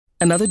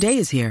Another day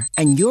is here,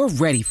 and you're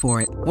ready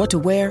for it. What to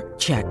wear?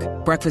 Check.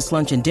 Breakfast,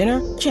 lunch, and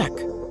dinner? Check.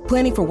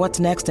 Planning for what's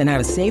next and how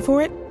to save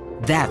for it?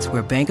 That's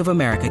where Bank of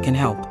America can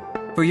help.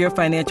 For your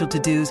financial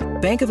to-dos,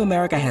 Bank of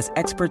America has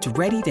experts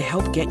ready to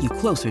help get you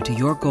closer to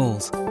your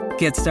goals.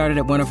 Get started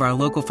at one of our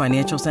local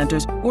financial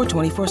centers or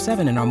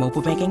 24/7 in our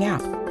mobile banking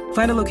app.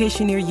 Find a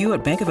location near you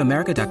at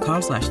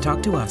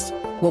bankofamerica.com/talktous.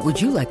 What would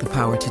you like the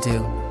power to do?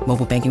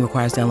 Mobile banking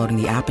requires downloading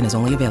the app and is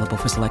only available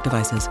for select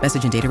devices.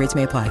 Message and data rates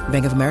may apply.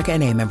 Bank of America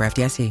N.A., member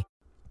FDIC.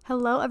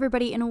 Hello,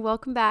 everybody, and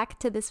welcome back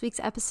to this week's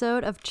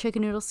episode of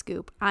Chicken Noodle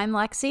Scoop. I'm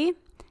Lexi,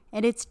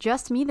 and it's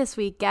just me this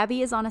week.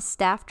 Gabby is on a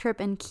staff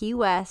trip in Key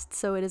West,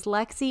 so it is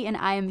Lexi, and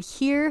I am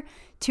here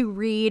to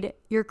read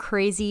your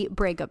crazy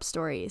breakup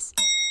stories.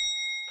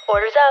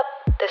 Orders up.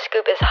 The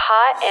scoop is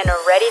hot and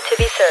ready to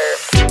be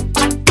served.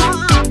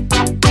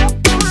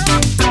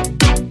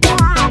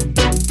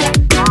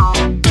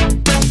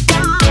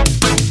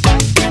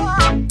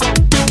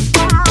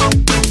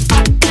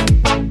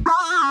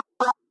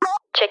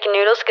 Chicken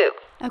Noodle Scoop.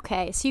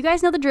 Okay, so you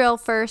guys know the drill.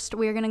 First,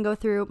 we're going to go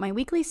through my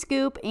weekly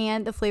scoop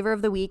and the flavor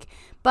of the week.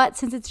 But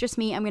since it's just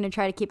me, I'm going to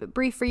try to keep it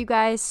brief for you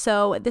guys.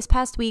 So this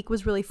past week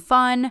was really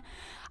fun.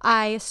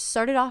 I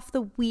started off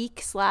the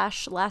week /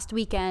 last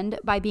weekend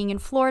by being in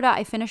Florida.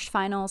 I finished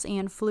finals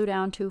and flew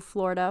down to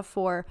Florida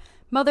for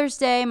Mother's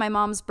Day, my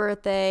mom's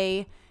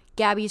birthday,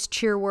 Gabby's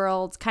Cheer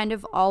World, kind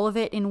of all of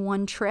it in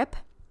one trip.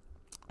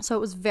 So it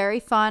was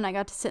very fun. I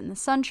got to sit in the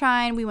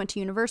sunshine. We went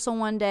to Universal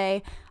one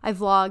day. I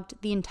vlogged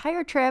the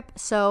entire trip.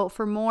 So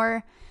for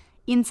more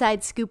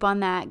inside scoop on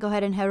that, go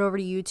ahead and head over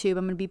to YouTube.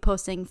 I'm going to be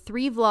posting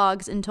 3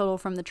 vlogs in total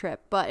from the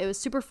trip. But it was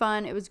super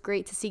fun. It was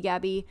great to see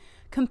Gabby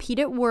compete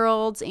at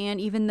Worlds. And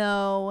even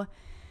though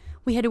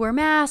we had to wear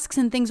masks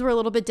and things were a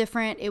little bit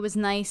different, it was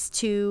nice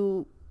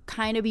to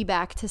kind of be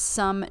back to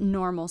some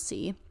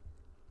normalcy.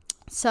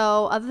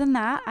 So other than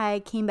that,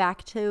 I came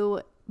back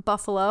to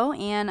Buffalo,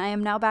 and I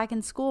am now back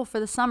in school for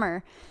the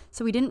summer.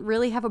 So we didn't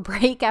really have a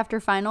break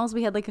after finals.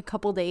 We had like a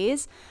couple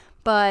days,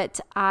 but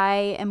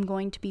I am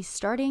going to be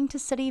starting to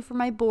study for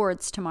my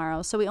boards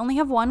tomorrow. So we only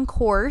have one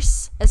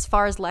course as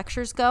far as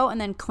lectures go, and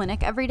then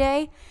clinic every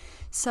day.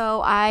 So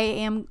I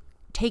am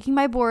taking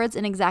my boards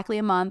in exactly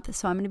a month.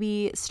 So I'm going to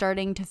be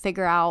starting to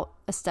figure out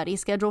a study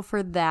schedule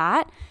for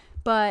that.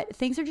 But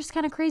things are just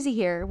kind of crazy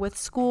here with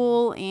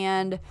school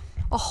and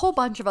a whole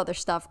bunch of other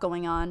stuff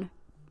going on.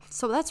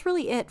 So that's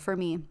really it for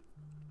me.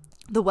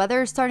 The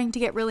weather is starting to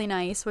get really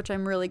nice, which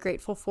I'm really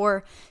grateful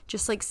for.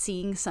 Just like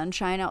seeing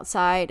sunshine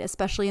outside,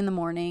 especially in the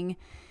morning.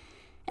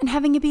 And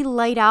having it be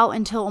light out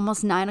until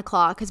almost 9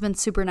 o'clock has been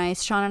super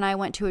nice. Sean and I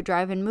went to a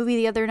drive-in movie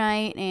the other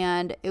night,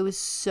 and it was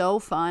so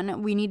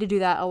fun. We need to do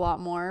that a lot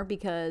more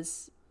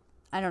because,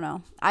 I don't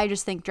know, I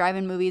just think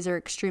drive-in movies are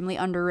extremely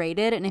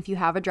underrated. And if you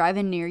have a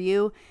drive-in near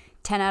you,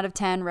 10 out of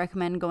 10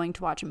 recommend going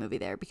to watch a movie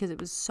there because it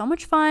was so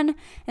much fun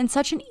and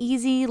such an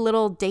easy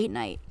little date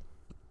night.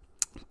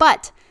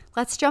 But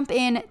let's jump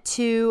in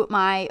to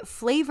my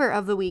flavor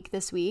of the week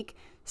this week.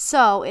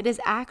 So it is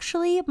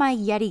actually my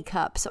Yeti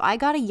cup. So I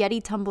got a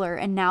Yeti tumbler,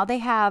 and now they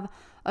have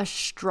a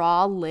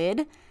straw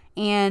lid,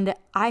 and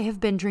I have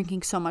been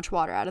drinking so much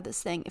water out of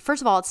this thing.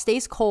 First of all, it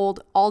stays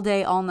cold all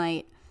day, all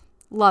night.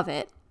 Love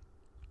it.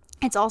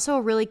 It's also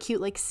a really cute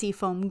like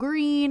seafoam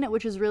green,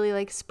 which is really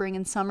like spring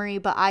and summery,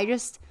 but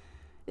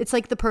it's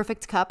like the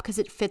perfect cup because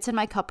it fits in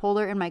my cup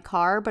holder in my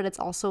car, but it's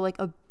also like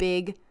a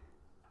big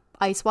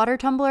ice water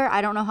tumbler. I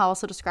don't know how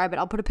else to describe it.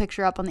 I'll put a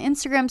picture up on the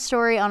Instagram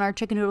story on our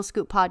Chicken Noodle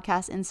Scoop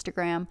podcast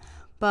Instagram,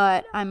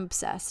 but I'm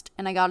obsessed.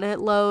 And I got it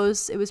at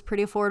Lowe's. It was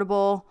pretty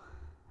affordable.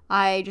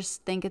 I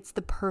just think it's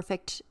the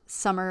perfect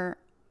summer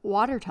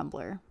water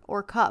tumbler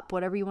or cup,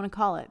 whatever you want to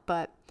call it.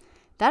 But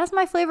that is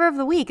my flavor of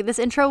the week. This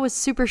intro was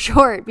super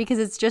short because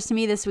it's just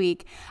me this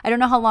week. I don't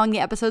know how long the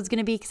episode's going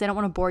to be because I don't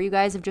want to bore you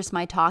guys of just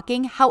my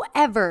talking.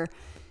 However,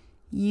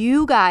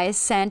 you guys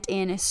sent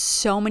in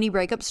so many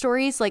breakup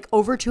stories, like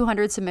over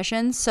 200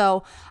 submissions.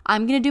 So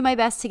I'm going to do my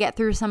best to get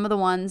through some of the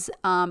ones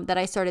that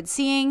I started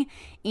seeing.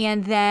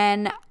 And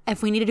then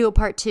if we need to do a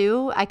part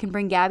 2, I can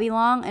bring Gabby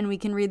along and we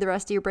can read the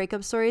rest of your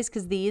breakup stories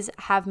because these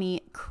have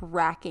me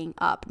cracking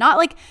up. Not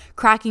like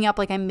cracking up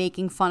like I'm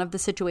making fun of the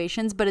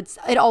situations, but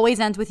it always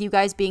ends with you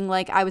guys being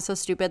like, I was so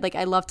stupid. Like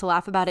I love to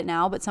laugh about it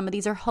now, but some of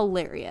these are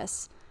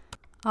hilarious.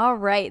 All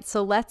right,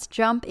 so let's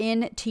jump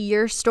into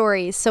your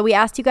stories. So we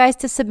asked you guys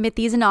to submit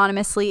these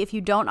anonymously. If you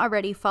don't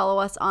already, follow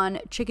us on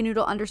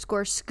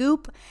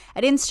chickennoodle_scoop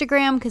at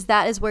Instagram because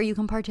that is where you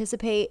can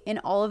participate in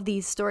all of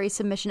these story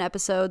submission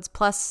episodes,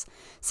 plus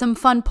some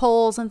fun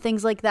polls and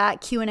things like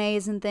that,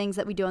 Q&As and things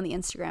that we do on the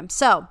Instagram.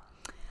 So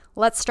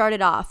let's start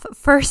it off.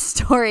 First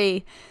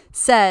story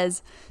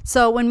says,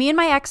 so when me and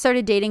my ex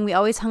started dating, we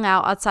always hung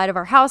out outside of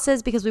our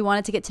houses because we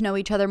wanted to get to know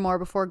each other more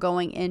before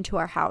going into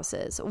our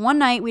houses. One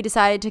night, we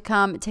decided to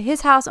come to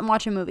his house and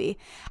watch a movie.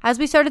 As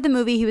we started the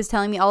movie, he was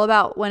telling me all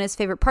about when his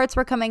favorite parts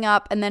were coming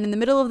up, and then in the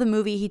middle of the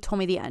movie, he told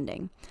me the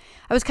ending.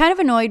 I was kind of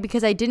annoyed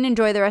because I didn't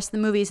enjoy the rest of the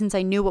movie since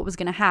I knew what was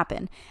going to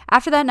happen.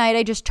 After that night,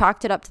 I just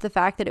chalked it up to the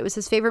fact that it was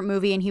his favorite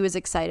movie and he was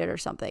excited or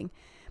something.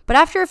 But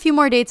after a few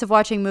more dates of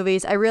watching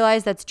movies, I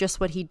realized that's just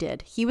what he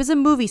did. He was a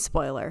movie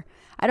spoiler.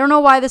 I don't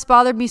know why this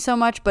bothered me so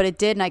much, but it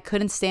did, and I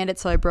couldn't stand it,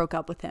 so I broke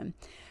up with him.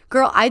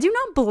 Girl, I do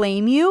not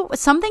blame you.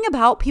 Something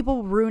about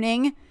people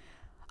ruining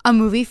a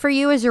movie for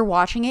you as you're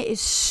watching it is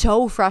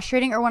so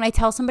frustrating. Or when I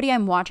tell somebody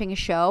I'm watching a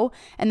show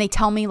and they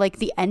tell me like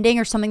the ending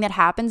or something that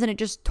happens and it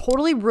just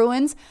totally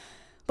ruins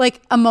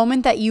like a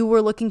moment that you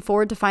were looking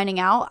forward to finding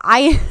out.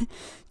 I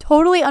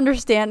totally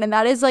understand, and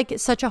that is like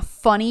such a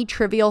funny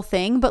trivial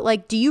thing, but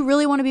like, do you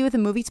really want to be with a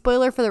movie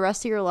spoiler for the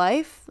rest of your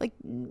life? Like,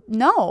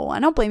 no, I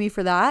don't blame you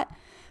for that,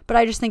 but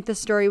I just think this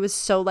story was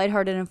so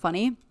lighthearted and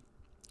funny.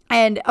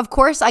 And of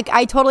course,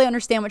 I totally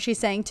understand what she's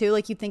saying too.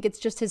 Like, you think it's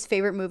just his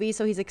favorite movie,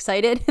 so he's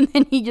excited, and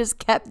then he just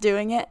kept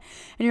doing it.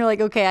 And you're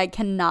like, okay, I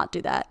cannot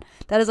do that.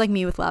 That is like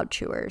me with loud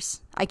chewers.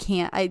 I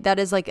can't. That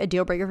is like a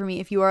deal breaker for me.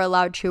 If you are a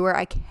loud chewer,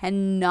 I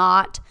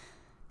cannot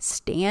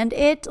stand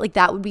it. Like,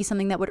 that would be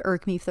something that would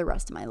irk me for the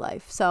rest of my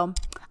life. So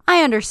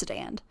I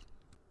understand.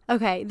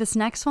 Okay, this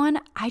next one,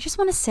 I just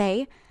want to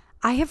say,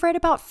 I have read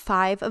about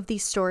 5 of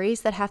these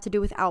stories that have to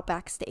do with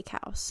Outback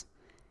Steakhouse.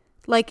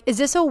 Like, is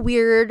this a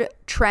weird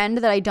trend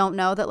that I don't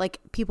know, that like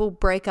people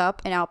break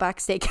up in Outback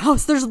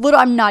Steakhouse?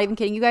 I'm not even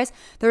kidding you guys.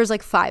 There's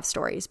like 5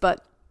 stories,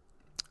 but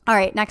all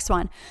right, next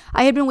one.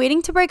 I had been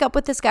waiting to break up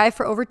with this guy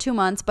for over 2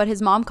 months, but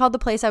his mom called the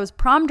place I was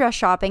prom dress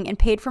shopping and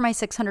paid for my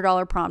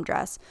 $600 prom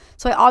dress.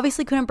 So I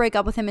obviously couldn't break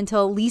up with him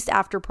until at least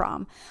after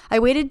prom. I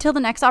waited till the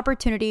next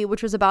opportunity,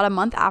 which was about a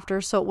month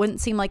after, so it wouldn't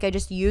seem like I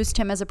just used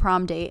him as a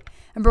prom date,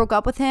 and broke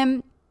up with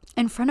him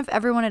in front of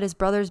everyone at his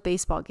brother's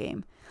baseball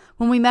game.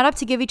 When we met up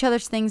to give each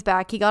other's things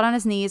back, he got on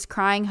his knees,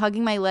 crying,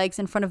 hugging my legs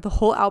in front of the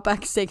whole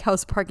Outback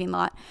Steakhouse parking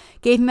lot,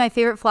 gave me my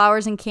favorite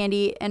flowers and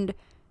candy, and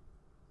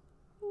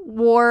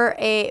wore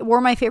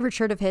my favorite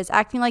shirt of his,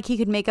 acting like he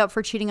could make up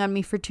for cheating on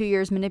me for 2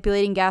 years,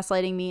 manipulating,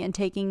 gaslighting me, and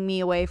taking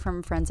me away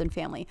from friends and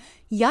family.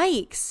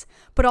 Yikes.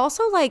 But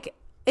also, like,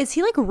 is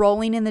he like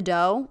rolling in the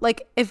dough?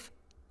 Like, if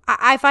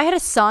I had a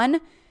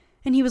son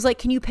and he was like,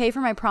 can you pay for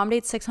my prom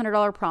date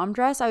 $600 prom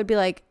dress? I would be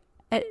like,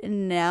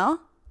 no.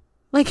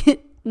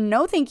 Like,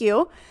 no, thank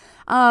you.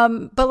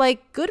 But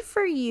like, good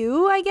for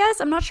you, I guess.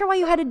 I'm not sure why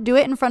you had to do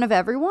it in front of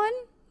everyone.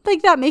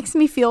 Like, that makes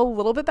me feel a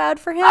little bit bad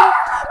for him.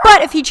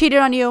 But if he cheated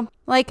on you,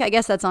 like, I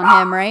guess that's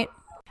on him, right?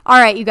 All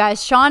right, you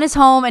guys, Sean is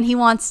home and he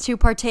wants to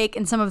partake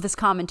in some of this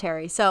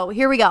commentary. So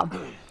here we go.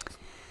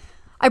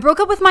 I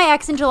broke up with my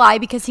ex in July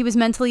because he was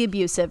mentally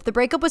abusive. The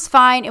breakup was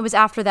fine. It was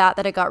after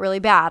that it got really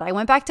bad. I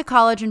went back to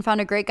college and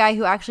found a great guy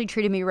who actually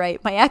treated me right.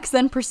 My ex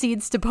then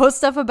proceeds to post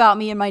stuff about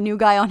me and my new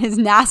guy on his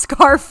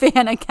NASCAR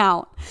fan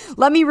account.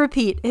 Let me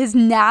repeat, his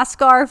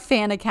NASCAR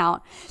fan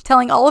account,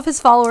 telling all of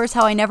his followers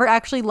how I never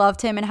actually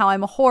loved him and how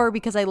I'm a whore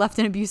because I left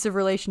an abusive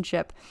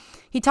relationship.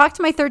 He talked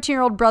to my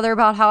 13-year-old brother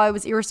about how I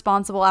was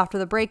irresponsible after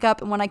the breakup,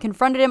 and when I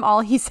confronted him,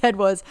 all he said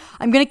was,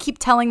 I'm going to keep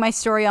telling my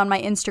story on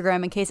my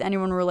Instagram in case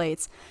anyone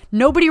relates.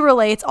 Nobody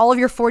relates. All of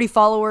your 40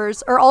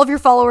 followers, or all of your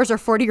followers are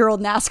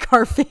 40-year-old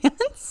NASCAR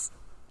fans.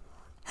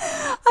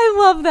 I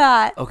love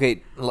that.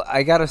 Okay,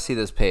 I gotta see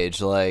this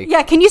page. Like,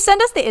 yeah, can you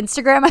send us the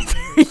Instagram? I'm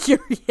very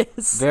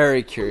curious.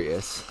 Very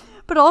curious.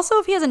 But also,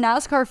 if he has a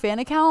NASCAR fan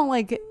account,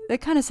 like, that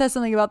kind of says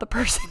something about the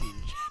person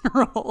in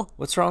general.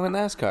 What's wrong with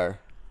NASCAR?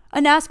 A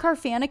NASCAR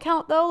fan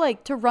account, though,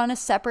 like, to run a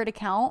separate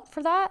account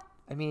for that?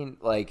 I mean,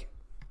 like,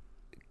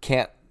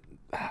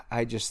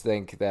 I just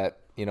think that,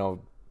 you know,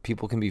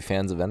 people can be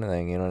fans of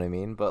anything, you know what I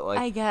mean? But, like,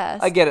 I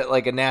guess. I get it,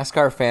 like, a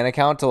NASCAR fan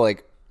account to,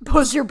 like,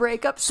 post your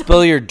breakup story.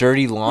 Spill your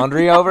dirty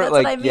laundry over it? That's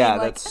Like, what I mean. yeah,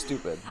 like, that's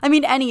stupid. I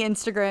mean, any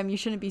Instagram, you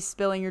shouldn't be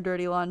spilling your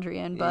dirty laundry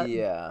in, but.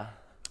 Yeah.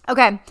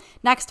 Okay,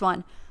 next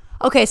one.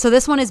 Okay, so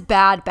this one is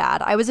bad.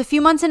 I was a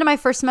few months into my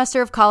first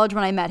semester of college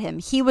when I met him.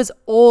 He was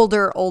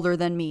older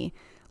than me.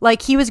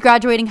 Like, he was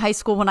graduating high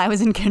school when I was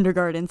in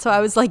kindergarten. So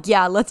I was like,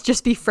 yeah, let's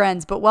just be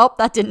friends. But, well,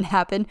 that didn't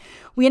happen.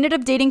 We ended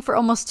up dating for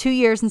almost 2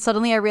 years, and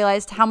suddenly I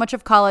realized how much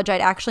of college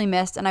I'd actually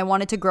missed, and I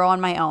wanted to grow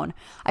on my own.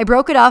 I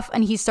broke it off,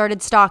 and he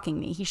started stalking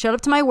me. He showed up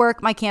to my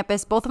work, my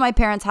campus, both of my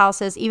parents'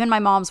 houses, even my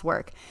mom's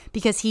work,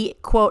 because he,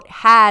 quote,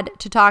 had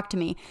to talk to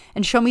me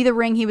and show me the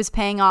ring he was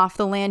paying off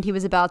the land he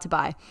was about to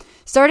buy.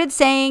 Started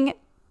saying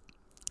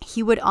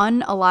he would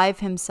unalive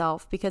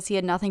himself because he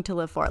had nothing to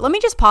live for. Let me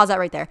just pause that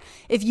right there.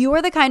 If you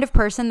are the kind of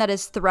person that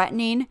is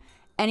threatening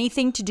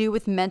anything to do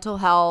with mental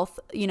health,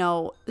 you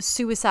know,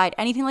 suicide,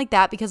 anything like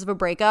that because of a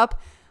breakup,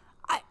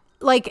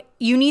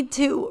 you need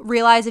to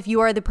realize, if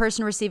you are the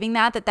person receiving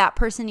that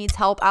person needs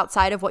help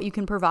outside of what you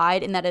can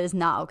provide, and that it is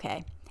not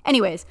okay.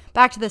 Anyways,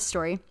 back to this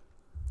story.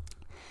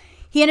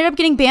 He ended up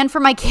getting banned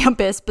from my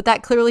campus, but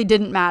that clearly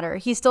didn't matter.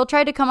 He still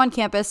tried to come on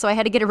campus, so I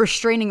had to get a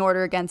restraining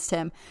order against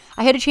him.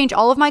 I had to change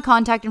all of my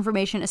contact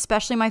information,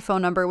 especially my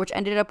phone number, which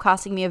ended up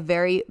costing me a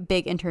very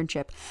big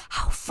internship.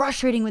 How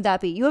frustrating would that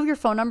be? You have your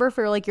phone number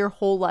for like your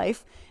whole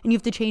life, and you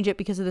have to change it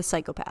because of this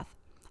psychopath.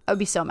 I would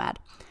be so mad.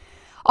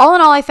 All in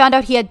all, I found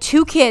out he had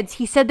 2 kids.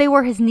 He said they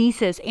were his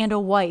nieces and a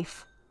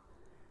wife.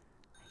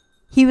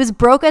 He was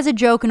broke as a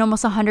joke and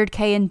almost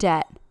 $100K in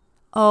debt.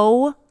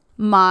 Oh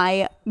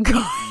my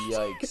God.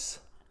 Yikes.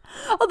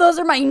 Oh, those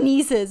are my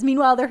nieces.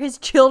 Meanwhile, they're his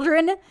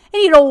children and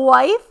he had a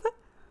wife.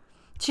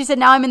 She said,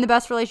 now I'm in the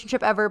best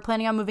relationship ever,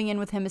 planning on moving in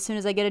with him as soon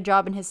as I get a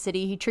job in his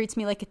city. He treats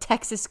me like a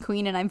Texas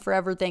queen, and I'm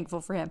forever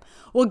thankful for him.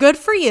 Well, good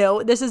for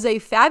you. This is a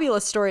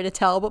fabulous story to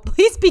tell, but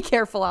please be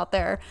careful out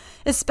there,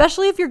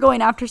 especially if you're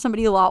going after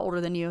somebody a lot older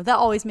than you. That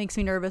always makes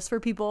me nervous for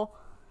people.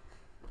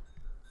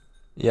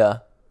 Yeah.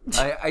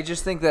 I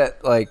just think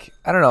that, like,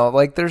 I don't know,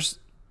 like, there's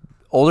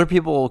older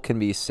people can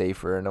be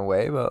safer in a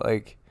way, but,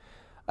 like,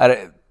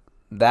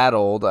 that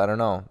old, I don't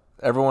know.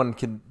 Everyone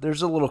can,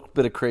 there's a little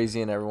bit of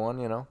crazy in everyone,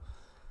 you know?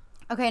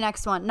 Okay,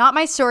 next one. Not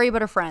my story,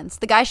 but a friend's.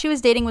 The guy she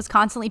was dating was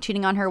constantly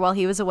cheating on her while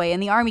he was away in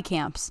the army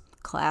camps.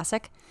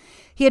 Classic.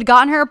 He had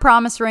gotten her a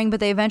promise ring,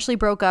 but they eventually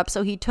broke up,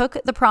 so he took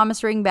the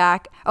promise ring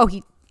back.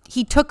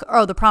 He took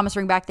the promise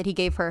ring back that he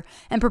gave her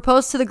and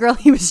proposed to the girl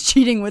he was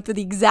cheating with the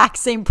exact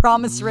same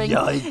promise ring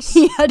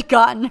he had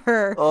gotten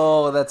her.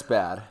 Oh, that's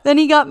bad. Then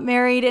he got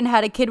married and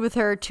had a kid with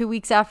her 2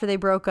 weeks after they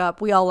broke up.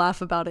 We all laugh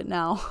about it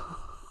now.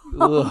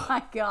 Oh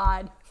my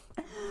God.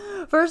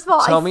 First of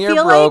all, tell me you're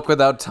broke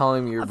without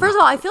telling me you're broke. First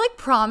of all, I feel like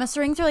promise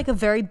rings are like a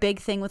very big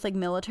thing with like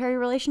military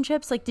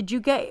relationships. Like, did you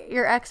get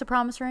your ex a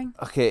promise ring?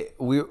 Okay,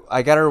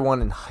 I got her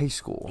one in high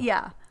school.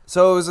 Yeah.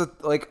 So it was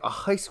a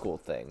high school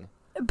thing.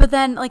 But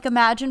then, like,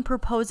 imagine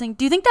proposing.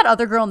 Do you think that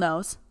other girl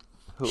knows?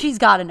 Who? She's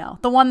got to know.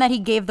 The one that he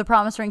gave the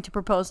promise ring to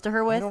propose to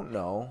her with? I don't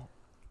know.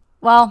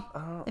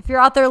 Well, if you're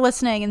out there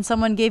listening and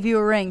someone gave you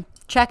a ring,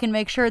 check and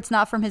make sure it's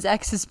not from his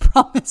ex's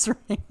promise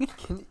ring.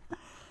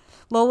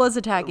 Lola's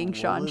attacking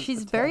Sean.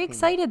 She's very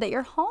excited that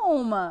you're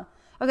home.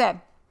 Okay.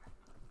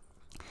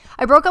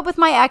 I broke up with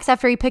my ex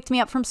after he picked me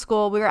up from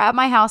school. We were at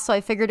my house, so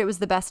I figured it was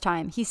the best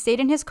time. He stayed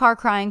in his car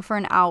crying for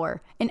an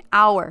hour. An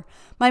hour.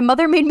 My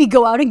mother made me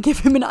go out and give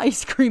him an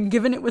ice cream,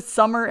 given it was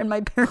summer and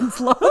my parents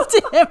loved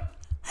him.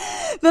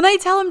 Then I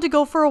tell him to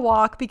go for a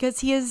walk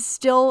because he is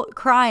still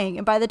crying.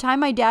 And by the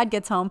time my dad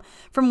gets home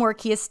from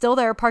work, he is still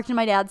there parked in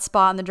my dad's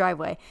spot in the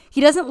driveway.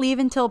 He doesn't leave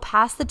until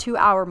past the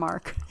 2-hour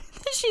mark.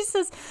 She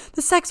says,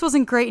 the sex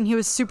wasn't great and he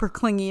was super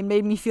clingy and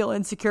made me feel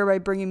insecure by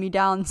bringing me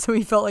down, so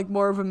he felt like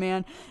more of a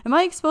man. Am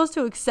I supposed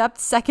to accept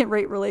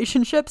second-rate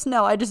relationships?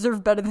 No, I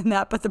deserve better than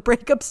that, but the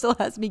breakup still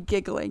has me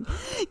giggling.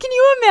 Can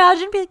you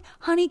imagine? Be like,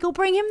 honey, go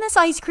bring him this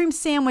ice cream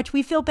sandwich.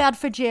 We feel bad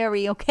for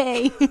Jerry,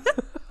 okay?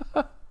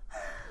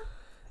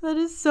 That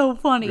is so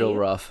funny. Real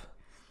rough.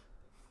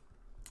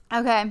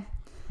 Okay.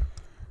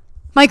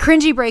 My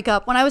cringy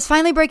breakup. When I was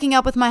finally breaking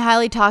up with my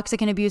highly toxic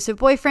and abusive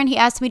boyfriend, he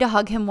asked me to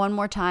hug him one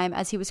more time.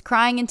 As he was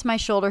crying into my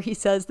shoulder, he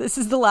says, "This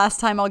is the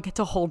last time I'll get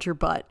to hold your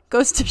butt."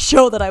 Goes to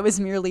show that I was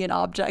merely an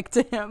object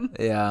to him.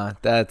 Yeah,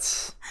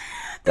 that's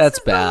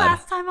bad. The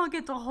last time I'll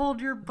get to hold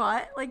your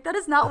butt. Like, that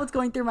is not what's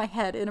going through my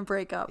head in a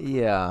breakup.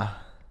 Yeah.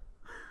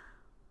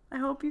 I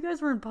hope you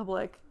guys were in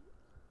public.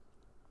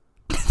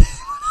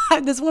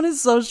 This one is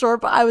so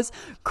short, but I was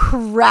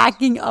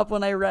cracking up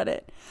when I read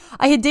it.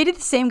 I had dated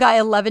the same guy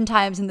 11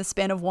 times in the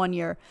span of 1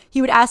 year.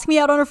 He would ask me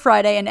out on a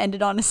Friday and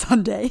ended on a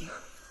Sunday.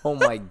 Oh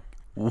my,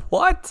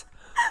 what?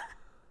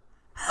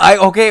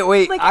 Okay,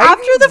 wait. Like,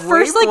 after the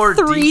first, like,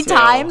 3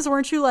 times,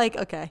 weren't you like,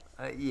 okay.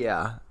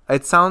 Yeah.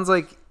 It sounds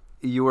like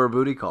you were a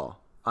booty call,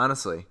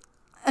 honestly.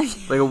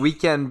 Like a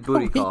weekend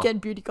booty call. Weekend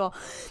booty call.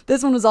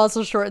 This one was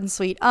also short and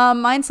sweet.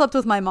 Mine slept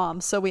with my mom,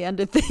 so we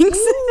ended things.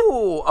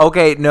 Ooh,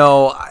 okay,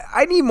 no.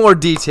 I need more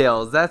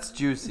details. That's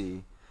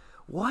juicy.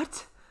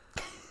 What?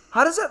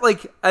 How does that,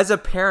 like, as a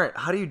parent,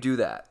 how do you do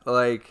that?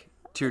 Like,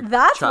 to your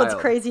That's child?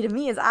 what's crazy to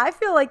me is I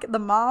feel like the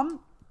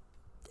mom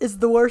is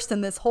the worst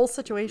in this whole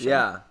situation.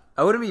 Yeah.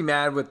 I wouldn't be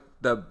mad with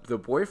the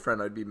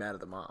boyfriend. I'd be mad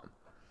at the mom.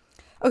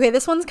 Okay,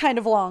 this one's kind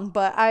of long,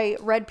 but I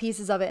read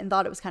pieces of it and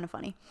thought it was kind of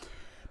funny.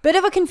 Bit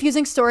of a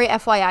confusing story,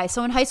 FYI.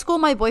 So in high school,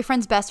 my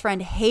boyfriend's best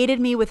friend hated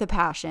me with a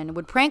passion,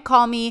 would prank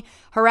call me,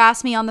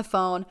 harass me on the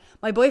phone.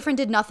 My boyfriend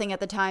did nothing at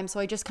the time,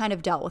 so I just kind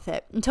of dealt with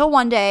it. Until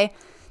one day,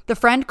 the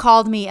friend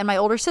called me and my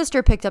older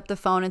sister picked up the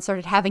phone and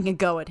started having a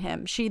go at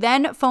him. She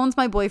then phones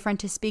my boyfriend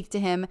to speak to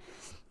him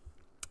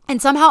and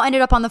somehow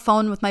ended up on the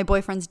phone with my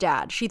boyfriend's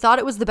dad. She thought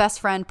it was the best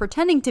friend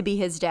pretending to be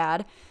his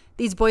dad.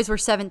 These boys were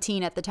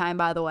 17 at the time,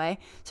 by the way.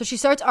 So she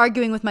starts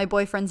arguing with my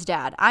boyfriend's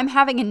dad. I'm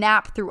having a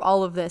nap through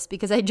all of this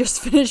because I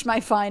just finished my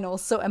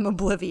finals, so I'm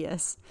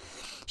oblivious.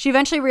 She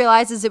eventually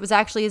realizes it was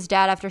actually his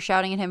dad after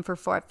shouting at him for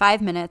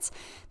 5 minutes.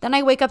 Then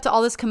I wake up to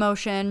all this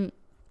commotion.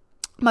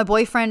 My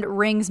boyfriend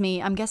rings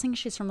me. I'm guessing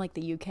she's from like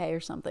the UK or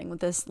something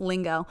with this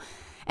lingo.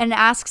 And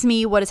asks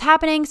me what is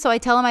happening, so I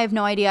tell him I have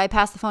no idea. I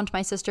pass the phone to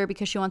my sister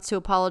because she wants to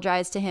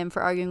apologize to him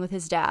for arguing with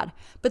his dad.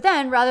 But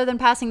then, rather than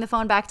passing the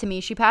phone back to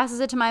me, she passes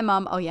it to my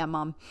mom,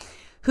 mom,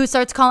 who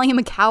starts calling him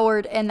a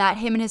coward and that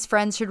him and his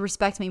friends should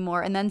respect me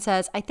more, and then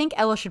says, I think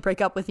Ella should break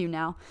up with you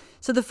now.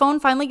 So the phone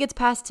finally gets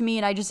passed to me,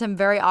 and I just am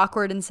very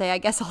awkward and say, I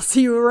guess I'll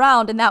see you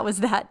around, and that was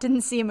that.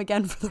 Didn't see him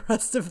again for the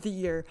rest of the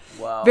year.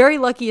 Wow. Very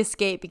lucky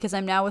escape because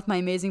I'm now with my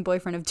amazing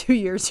boyfriend of 2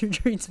 years who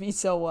treats me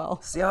so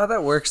well. See how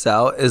that works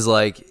out is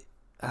like,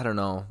 I don't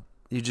know.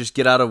 You just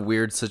get out of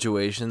weird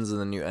situations and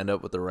then you end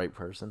up with the right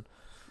person.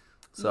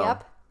 So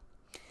Yep.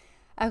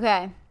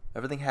 Okay.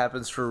 everything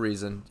happens for a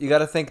reason. You got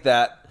to think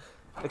that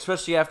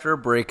Especially after a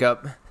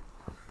breakup.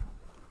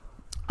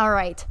 All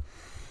right.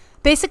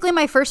 Basically,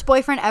 my first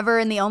boyfriend ever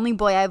and the only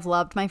boy I've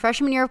loved. My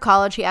freshman year of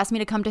college, he asked me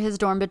to come to his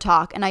dorm to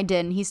talk, and I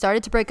did. And he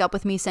started to break up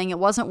with me, saying it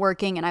wasn't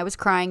working, and I was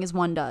crying as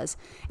one does.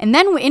 And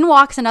then in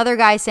walks another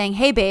guy saying,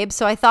 "Hey, babe,"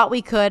 so I thought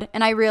we could,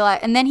 and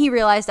then he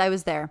realized I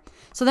was there.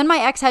 So then my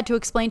ex had to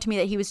explain to me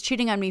that he was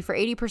cheating on me for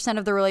 80%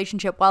 of the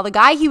relationship, while the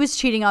guy he was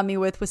cheating on me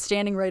with was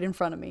standing right in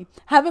front of me.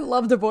 Haven't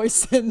loved a boy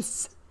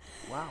since.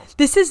 Wow.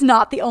 This is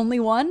not the only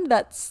one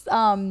that's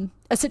a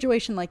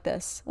situation like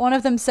this. One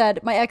of them said,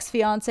 my ex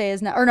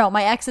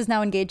is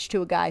now engaged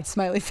to a guy,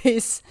 smiley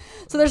face.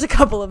 So there's a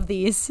couple of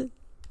these.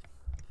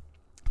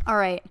 All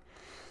right.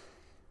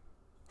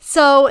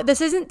 So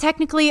this isn't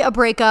technically a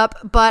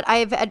breakup, but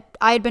I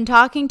had been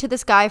talking to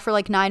this guy for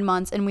like 9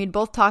 months, and we'd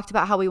both talked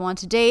about how we want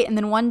to date. And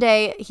then one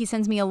day he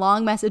sends me a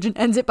long message and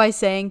ends it by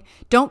saying,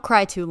 "Don't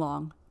cry too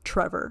long,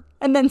 Trevor."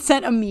 And then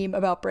sent a meme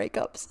about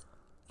breakups.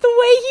 The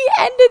way he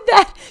ended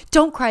that,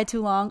 "Don't cry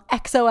too long,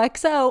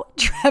 XOXO,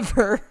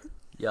 Trevor."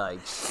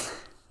 Yikes.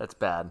 That's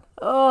bad.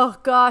 Oh,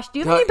 gosh. Do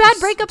you have any bad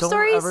breakup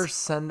stories? Don't ever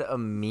send a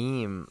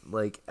meme,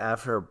 like,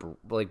 after,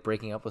 like,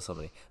 breaking up with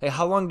somebody. Like,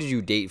 how long did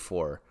you date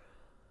for?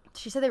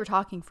 She said they were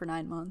talking for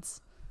 9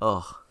 months.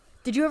 Ugh.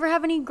 Did you ever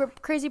have any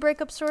crazy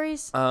breakup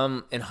stories?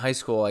 In high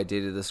school, I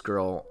dated this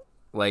girl,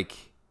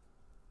 like,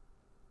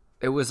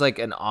 it was, like,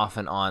 an off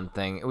and on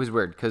thing. It was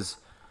weird, because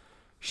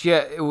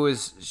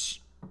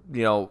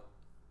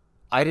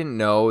I didn't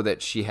know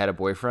that she had a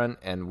boyfriend,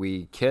 and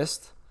we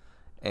kissed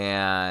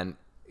and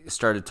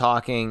started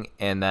talking,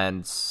 and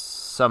then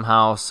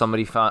somehow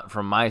somebody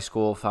from my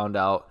school found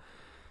out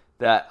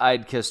that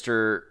I'd kissed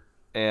her,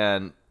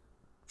 and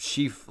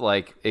she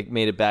it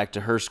made it back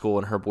to her school,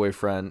 and her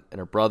boyfriend and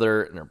her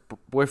brother and her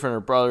boyfriend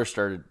and her brother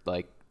started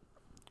like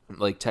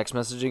text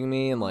messaging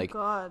me and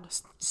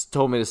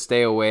told me to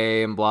stay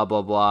away and blah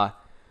blah blah.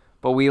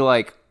 But we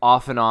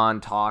off and on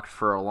talked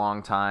for a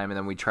long time, and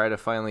then we tried to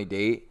finally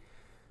date.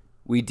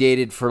 We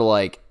dated for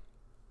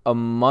a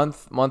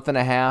month and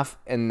a half,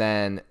 and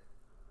then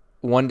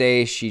one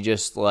day she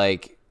just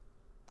said,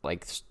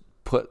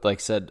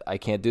 "I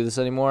can't do this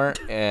anymore,"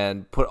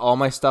 and put all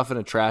my stuff in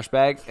a trash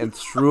bag and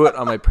threw it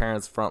on my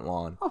parents' front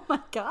lawn. Oh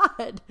my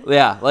god!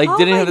 Yeah,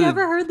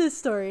 never heard this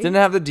story. Didn't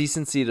have the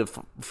decency to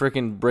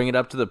freaking bring it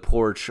up to the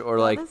porch or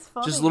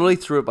just literally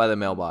threw it by the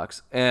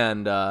mailbox.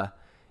 And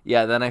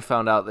then I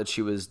found out that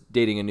she was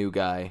dating a new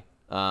guy.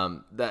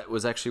 That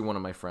was actually one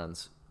of my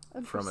friends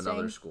from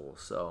another school.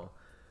 So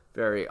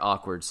very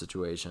awkward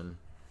situation.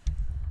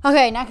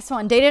 Okay, next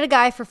one. Dated a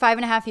guy for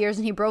 5.5 years,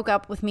 and he broke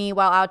up with me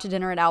while out to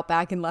dinner at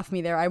Outback and left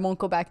me there. I won't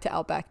go back to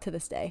Outback to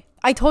this day.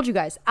 I told you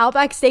guys,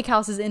 Outback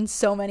Steakhouse is in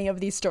so many of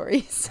these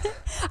stories.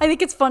 I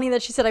think it's funny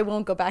that she said I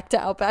won't go back to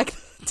Outback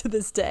to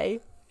this day.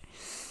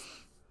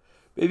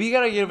 Maybe you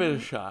gotta give it a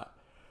shot.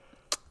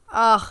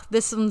 Ugh,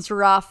 this one's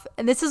rough.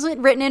 And this is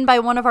written in by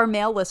one of our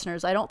male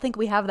listeners. I don't think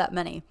we have that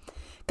many.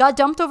 Got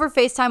dumped over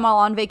FaceTime while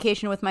on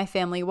vacation with my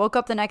family. Woke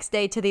up the next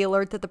day to the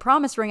alert that the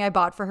promise ring I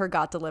bought for her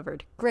got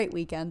delivered. Great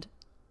weekend.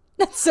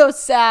 That's so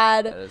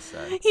sad. That is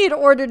sad. He had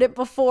ordered it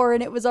before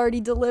and it was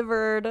already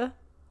delivered.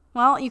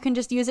 Well, you can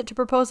just use it to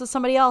propose to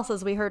somebody else,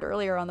 as we heard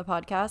earlier on the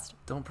podcast.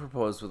 Don't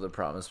propose with a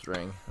promise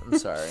ring. I'm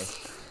sorry.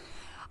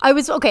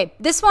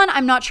 This one,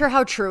 I'm not sure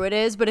how true it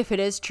is, but if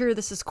it is true,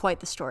 this is quite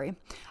the story.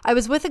 I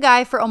was with a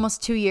guy for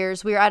almost 2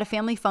 years. We were at a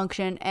family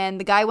function, and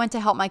the guy went to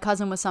help my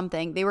cousin with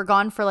something. They were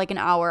gone for an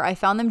hour. I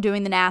found them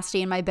doing the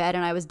nasty in my bed,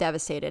 and I was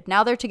devastated.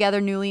 Now they're together,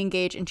 newly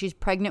engaged, and she's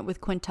pregnant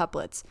with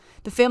quintuplets.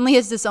 The family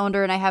has disowned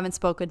her, and I haven't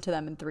spoken to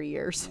them in 3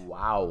 years.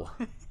 Wow.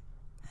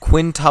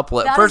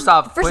 Quintuplet. First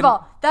of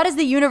all, that is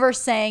the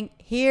universe saying,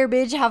 "Here,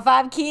 bitch, have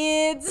 5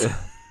 kids."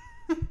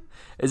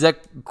 Is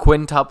that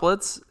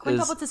quintuplets?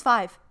 Quintuplets is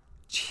 5.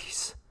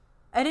 Jeez.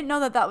 I didn't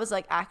know that was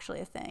actually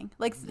a thing.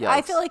 Yes.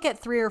 I feel like at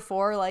 3 or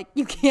 4,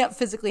 you can't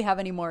physically have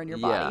any more in your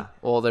body. Yeah.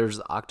 Well, there's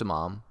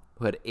Octomom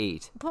who had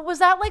 8. But was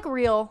that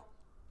real?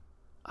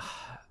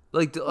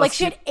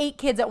 She had 8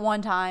 kids at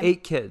one time.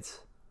 8 kids.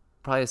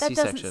 Probably a C-section.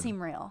 That doesn't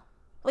seem real.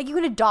 You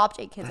could adopt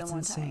 8 kids at one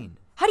insane. time.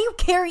 How do you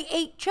carry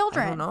 8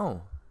 children? I don't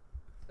know.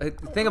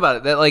 Think about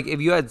it. That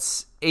if you had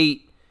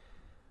 8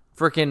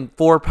 freaking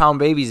 4-pound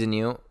babies in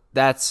you,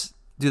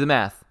 do the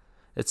math.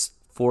 It's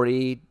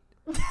 40.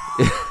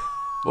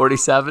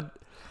 47.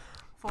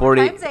 4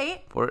 times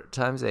 8. 4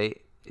 times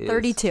 8 is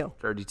 32.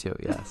 32,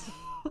 yes.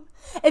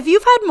 If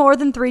you've had more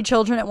than 3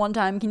 children at one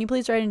time, can you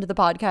please write into the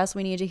podcast?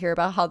 We need to hear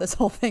about how this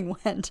whole thing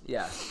went.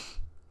 Yeah,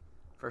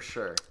 for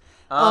sure.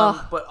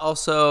 But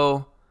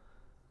also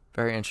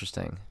very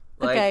interesting.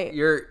 Okay.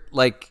 You're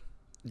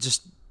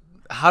just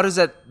how does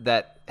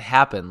that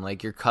happen?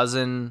 Your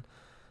cousin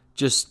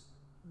just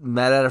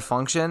met at a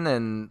function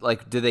and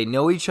do they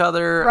know each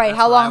other? Right.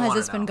 How long has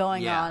this been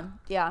going on?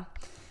 Yeah.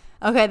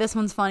 Okay, this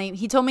one's funny.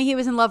 He told me he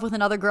was in love with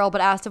another girl, but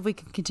asked if we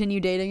could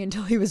continue dating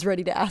until he was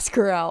ready to ask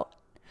her out.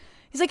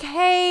 He's like,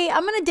 "Hey,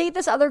 I'm going to date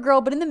this other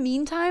girl, but in the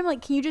meantime,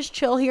 can you just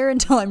chill here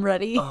until I'm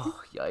ready?" Oh,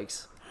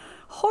 yikes.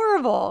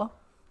 Horrible.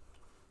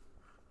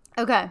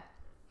 Okay.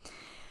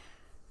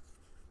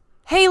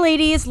 Hey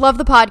ladies, love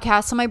the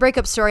podcast. So my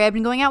breakup story, I've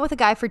been going out with a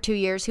guy for 2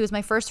 years. He was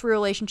my first real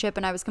relationship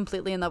and I was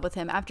completely in love with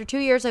him. After 2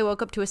 years, I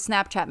woke up to a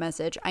Snapchat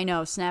message. I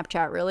know,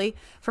 Snapchat, really?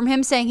 From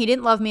him saying he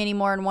didn't love me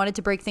anymore and wanted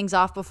to break things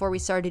off before we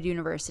started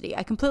university.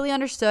 I completely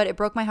understood. It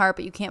broke my heart,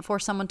 but you can't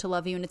force someone to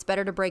love you and it's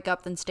better to break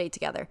up than stay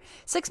together.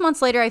 6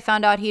 months later, I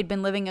found out he had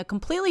been living a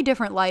completely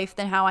different life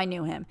than how I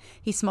knew him.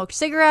 He smoked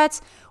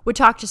cigarettes, would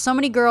talk to so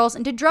many girls,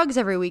 and did drugs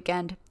every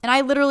weekend. And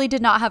I literally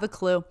did not have a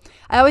clue.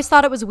 I always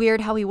thought it was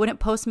weird how he wouldn't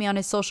post me on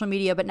his social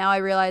media, but now I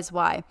realize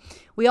why.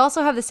 We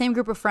also have the same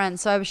group of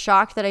friends, so I was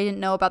shocked that I didn't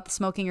know about the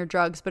smoking or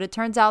drugs, but it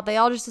turns out they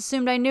all just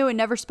assumed I knew and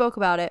never spoke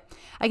about it.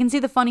 I can see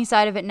the funny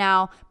side of it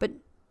now, but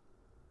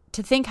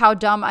to think how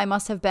dumb I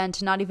must have been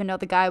to not even know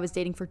the guy I was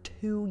dating for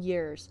 2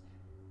 years.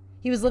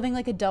 He was living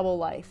like a double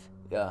life.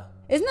 Yeah.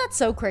 Isn't that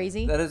so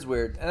crazy? That is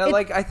weird. And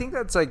I think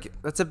that's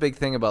a big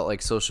thing about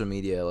like social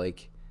media.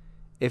 Like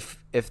if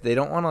they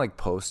don't want to like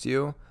post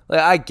you,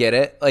 like I get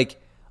it. Like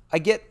I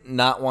get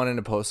not wanting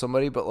to post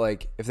somebody, but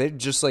like if they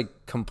just like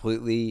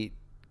completely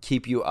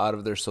keep you out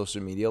of their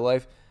social media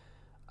life,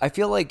 I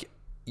feel like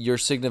your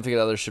significant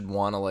other should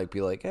want to like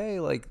be like, hey,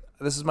 like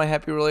this is my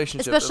happy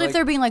relationship. Especially like, if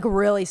they're being like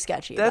really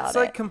sketchy about it. That's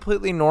like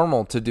completely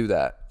normal to do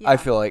that. Yeah. I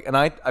feel like, and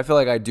I feel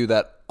like I do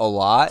that a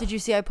lot. Did you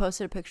see I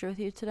posted a picture with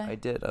you today? I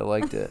did. I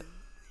liked it.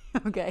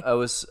 Okay. I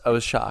was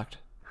shocked.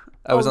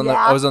 I Oh, was on yeah?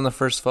 I was on the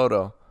first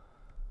photo.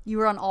 You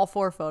were on all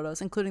 4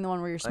 photos, including the one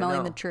where you're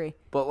smelling the tree.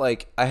 But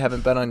like I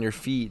haven't been on your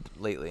feed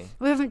lately.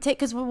 We haven't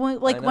because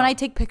when I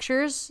take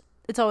pictures,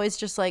 it's always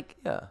just like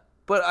Yeah.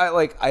 But I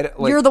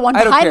you're the one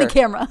I don't behind the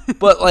care. camera.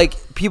 But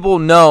like people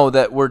know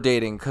that we're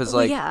dating because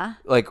like yeah.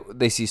 like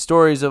they see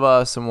stories of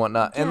us and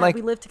whatnot, Yeah, and like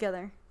we live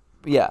together.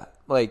 yeah,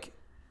 like.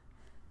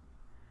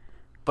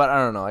 But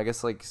I don't know. I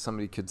guess like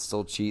somebody could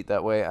still cheat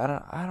that way. I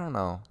don't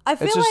know. I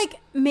feel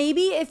like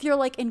maybe if you're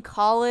like in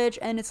college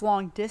and it's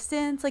long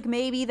distance, like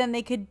maybe then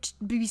they could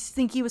be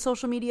stinky with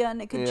social media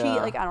and it could cheat.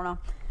 Like I don't know.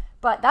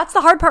 But that's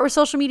the hard part with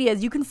social media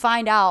is you can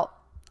find out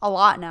a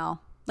lot now.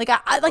 Like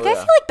I feel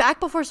like back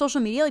before social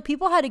media, like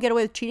people had to get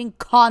away with cheating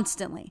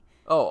constantly.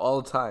 Oh,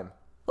 all the time.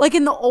 Like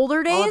in the older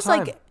All the days, time.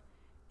 like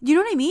you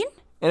know what I mean?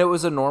 And it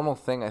was a normal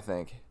thing, I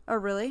think. Oh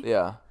really?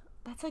 Yeah.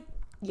 That's like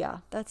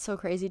that's so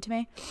crazy to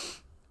me.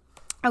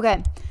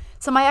 Okay,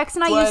 so my ex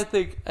and I Well,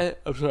 used.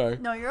 I'm sorry.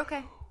 No, you're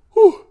okay.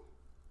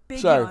 Big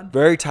Sorry, yawn.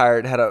 very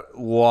tired. Had a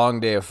long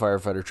day of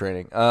firefighter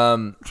training.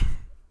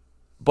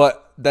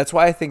 But that's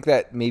why I think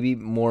that maybe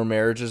more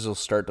marriages will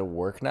start to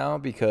work now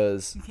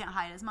because You can't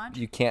hide as much.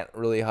 you can't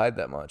really hide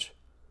that much.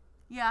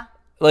 Yeah.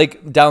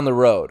 Like down the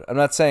road. I'm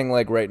not saying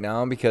like right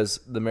now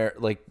because the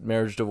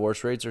marriage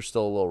divorce rates are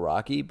still a little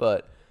rocky,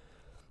 but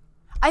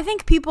I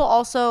think people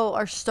also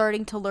are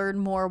starting to learn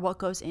more what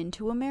goes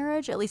into a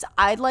marriage. At least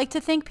I'd like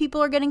to think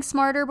people are getting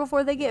smarter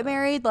before they get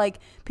married. Like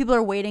people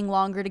are waiting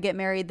longer to get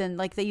married than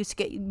like they used to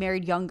get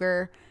married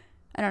younger.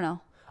 I don't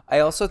know. I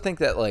also think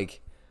that like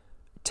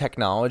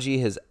technology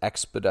has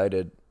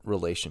expedited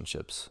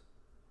relationships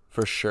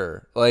for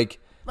sure. Like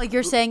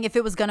you're saying if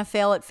it was going to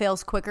fail, it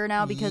fails quicker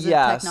now because of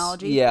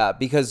technology? Yeah,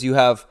 because you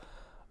have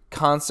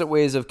constant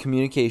ways of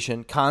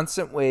communication,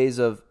 constant ways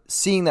of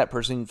seeing that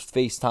person,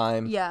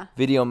 FaceTime,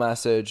 video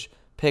message,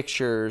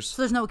 pictures.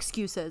 So there's no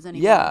excuses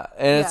anymore. Yeah,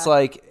 and it's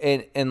like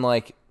and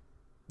like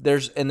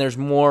there's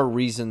more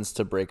reasons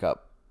to break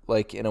up,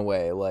 like in a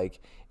way. Like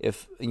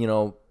if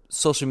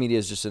social media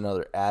is just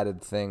another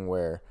added thing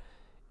where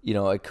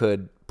it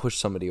could push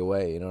somebody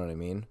away, you know what I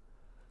mean?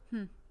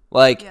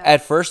 Like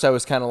at first I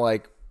was kind of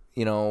like,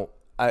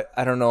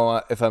 I don't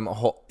know if I'm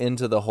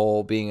into the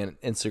whole being an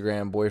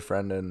Instagram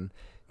boyfriend and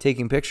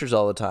taking pictures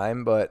all the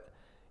time, but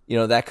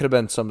that could have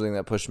been something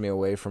that pushed me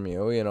away from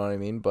you, you know what I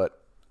mean?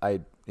 But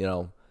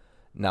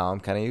now I'm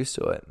kind of used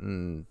to it.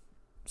 And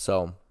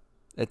so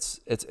it's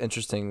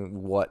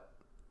interesting what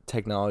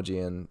technology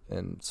and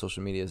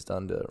social media has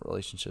done to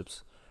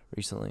relationships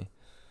recently.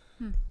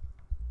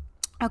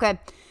 Okay.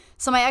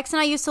 So my ex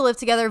and I used to live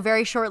together,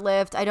 very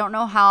short-lived. I don't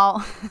know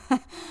how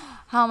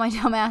my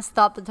dumbass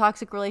thought the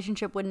toxic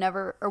relationship would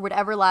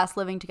ever last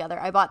living together.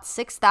 I bought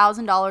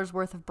 $6,000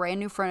 worth of brand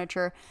new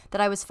furniture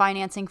that I was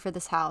financing for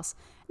this house.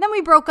 And then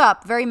we broke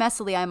up, very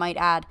messily, I might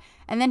add.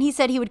 And then he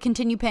said he would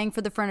continue paying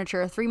for the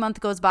furniture. 3 months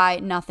goes by,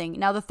 nothing.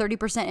 Now the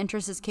 30%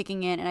 interest is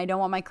kicking in, and I don't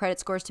want my credit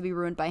scores to be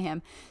ruined by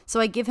him. So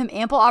I give him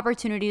ample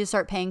opportunity to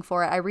start paying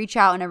for it. I reach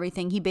out and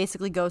everything. He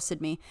basically ghosted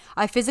me.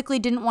 I physically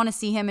didn't want to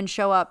see him and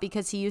show up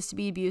because he used to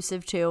be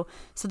abusive too.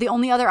 So the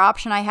only other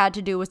option I had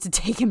to do was to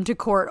take him to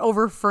court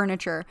over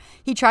furniture.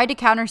 He tried to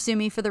countersue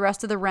me for the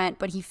rest of the rent,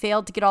 but he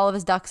failed to get all of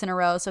his ducks in a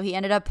row, so he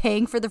ended up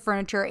paying for the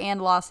furniture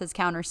and lost his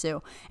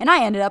countersue. And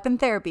I ended up in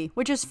therapy,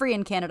 which is free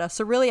in Canada.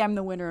 So really, I'm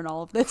the winner in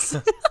all of this.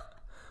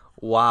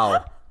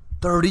 Wow.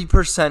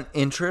 30%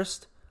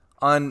 interest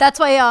on... That's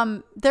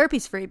why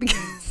therapy's free, because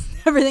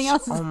everything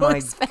else is more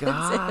expensive. Oh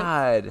my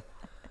God.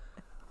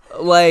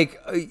 Like,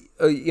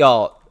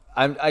 y'all,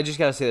 I just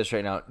got to say this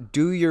right now.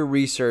 Do your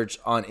research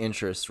on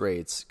interest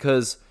rates,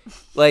 because,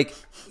 like,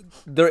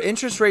 the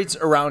interest rates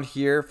around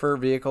here for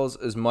vehicles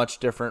is much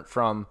different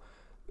from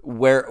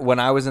when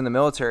I was in the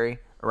military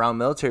around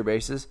military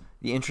bases,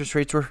 the interest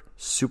rates were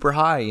super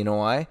high. You know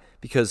why?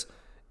 Because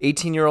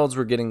 18-year-olds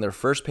were getting their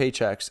first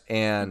paychecks,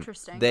 and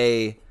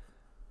they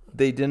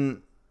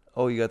didn't.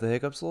 Oh, you got the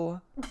hiccups,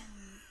 Lola?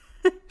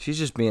 She's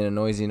just being a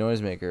noisy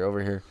noisemaker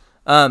over here.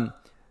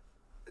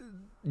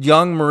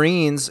 Young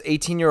Marines,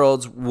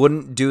 18-year-olds,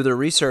 wouldn't do the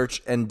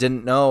research and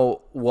didn't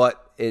know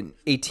what an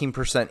 18%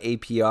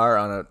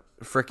 APR on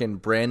a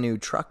freaking brand new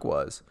truck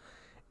was.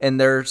 And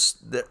they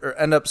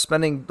end up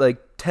spending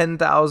like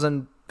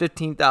 $10,000,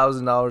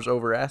 $15,000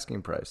 over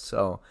asking price.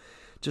 So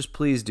just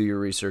please do your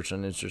research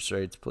on interest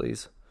rates,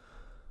 please.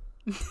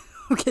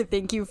 Okay,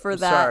 thank you for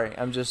that. Sorry,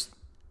 I'm just,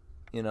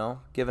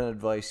 giving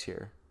advice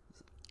here.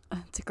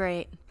 That's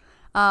great.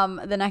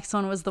 The next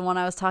one was the one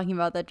I was talking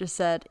about that just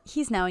said,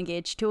 he's now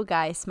engaged to a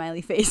guy,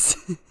 smiley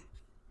face.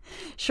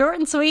 Short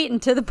and sweet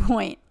and to the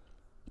point.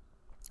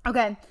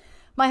 Okay.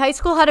 My high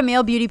school had a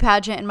male beauty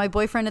pageant, and my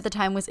boyfriend at the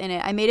time was in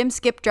it. I made him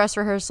skip dress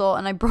rehearsal,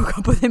 and I broke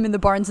up with him in the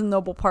Barnes &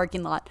 Noble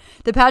parking lot.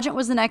 The pageant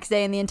was the next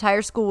day, and the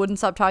entire school wouldn't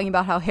stop talking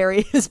about how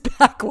hairy his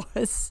back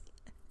was.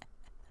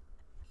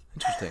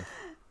 Interesting.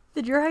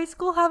 Did your high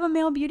school have a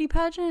male beauty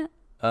pageant?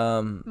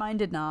 Mine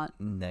did not.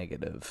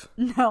 Negative.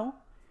 No.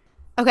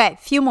 Okay,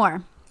 few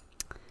more.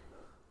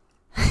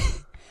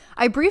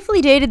 I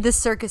briefly dated this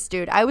circus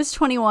dude. I was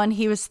 21,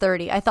 he was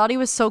 30. I thought he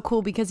was so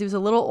cool because he was a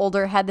little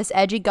older, had this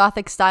edgy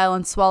gothic style,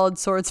 and swallowed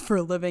swords for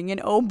a living.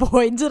 And oh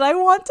boy, did I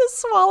want to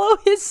swallow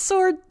his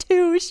sword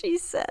too, she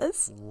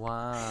says.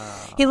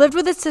 Wow. He lived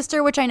with his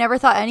sister, which I never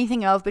thought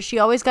anything of, but she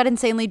always got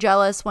insanely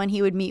jealous when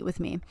he would meet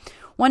with me.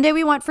 One day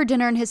we went for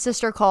dinner and his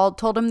sister called,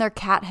 told him their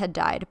cat had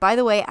died. By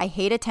the way, I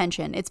hate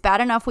attention. It's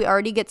bad enough we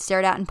already get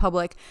stared at in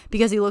public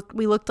because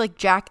we looked like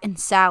Jack and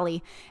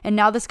Sally. And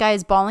now this guy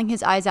is bawling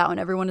his eyes out when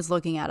everyone is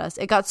looking at us.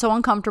 It got so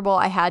uncomfortable,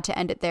 I had to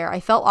end it there. I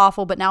felt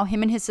awful, but now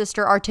him and his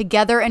sister are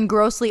together and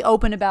grossly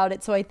open about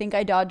it, so I think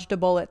I dodged a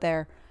bullet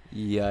there.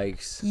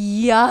 Yikes.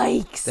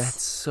 Yikes.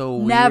 That's so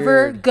weird.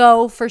 Never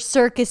go for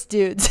circus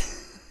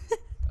dudes.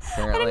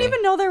 Apparently. I didn't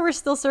even know there were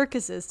still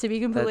circuses, to be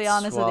completely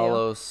honest with you.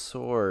 Swallow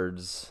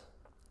swords.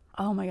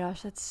 Oh my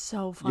gosh, that's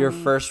so funny. Your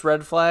first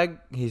red flag,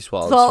 he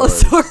swallowed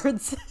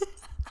swords.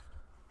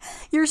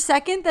 Your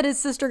second, that his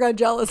sister got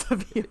jealous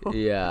of you.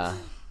 Yeah.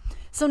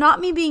 So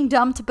not me being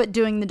dumped, but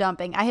doing the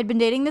dumping. I had been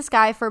dating this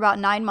guy for about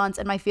 9 months,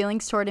 and my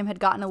feelings toward him had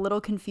gotten a little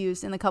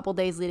confused in the couple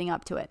days leading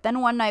up to it. Then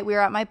one night we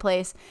were at my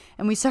place,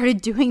 and we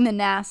started doing the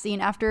nasty,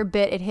 and after a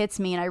bit it hits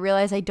me, and I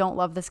realize I don't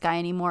love this guy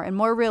anymore, and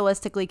more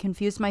realistically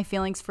confused my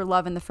feelings for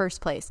love in the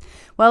first place.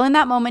 Well, in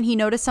that moment, he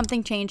noticed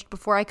something changed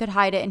before I could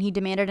hide it, and he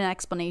demanded an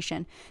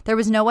explanation. There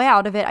was no way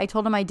out of it. I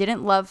told him I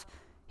didn't love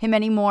him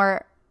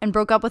anymore, and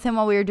broke up with him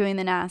while we were doing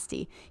the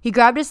nasty. He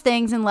grabbed his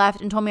things and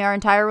left and told me our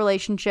entire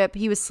relationship,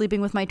 he was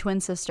sleeping with my twin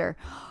sister.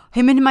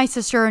 Him and my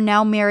sister are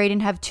now married and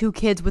have 2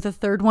 kids with a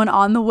 3rd one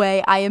on the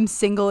way. I am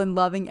single and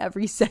loving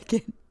every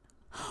second.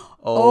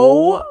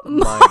 Oh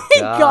my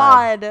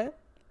God.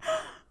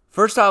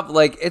 First off,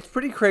 it's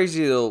pretty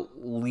crazy to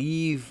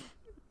leave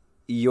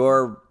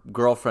your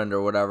girlfriend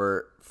or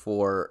whatever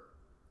for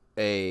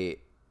their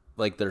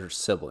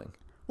sibling.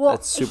 Well,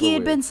 That's super he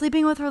had weird. been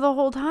sleeping with her the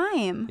whole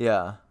time.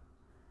 Yeah.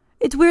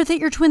 It's weird that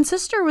your twin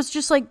sister was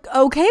just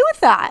okay with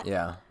that.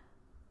 Yeah.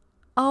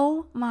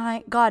 Oh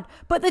my God.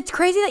 But it's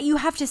crazy that you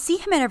have to see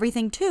him at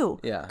everything too.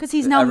 Yeah. Because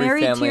he's now Every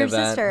married to family your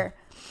event. sister.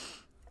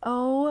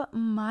 Oh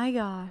my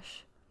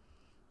gosh.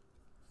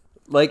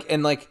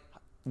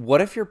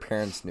 What if your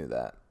parents knew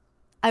that?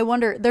 I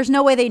wonder, there's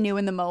no way they knew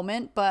in the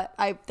moment, but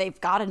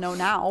they've got to know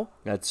now.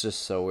 That's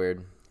just so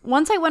weird.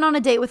 Once I went on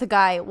a date with a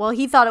guy. Well,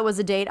 he thought it was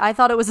a date. I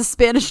thought it was a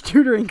Spanish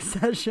tutoring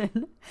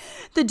session.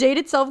 The date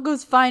itself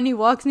goes fine. He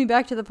walks me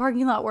back to the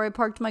parking lot where I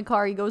parked my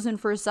car. He goes in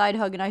for a side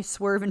hug and I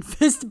swerve and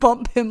fist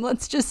bump him.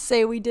 Let's just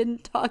say we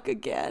didn't talk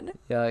again.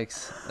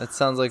 Yikes. That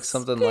sounds like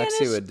something Spanish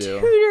Lexi would do.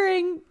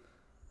 Tutoring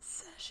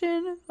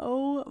session.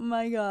 Oh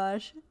my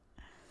gosh.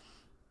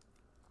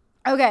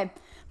 Okay.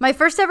 My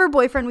first ever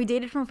boyfriend, we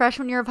dated from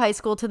freshman year of high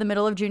school to the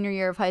middle of junior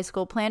year of high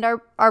school, planned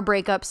our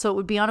breakup so it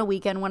would be on a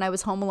weekend when I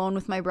was home alone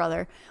with my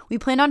brother. We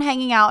planned on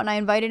hanging out and I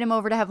invited him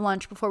over to have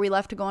lunch before we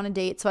left to go on a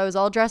date, so I was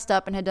all dressed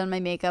up and had done my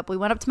makeup. We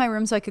went up to my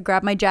room so I could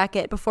grab my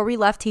jacket. Before we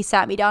left, he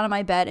sat me down on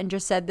my bed and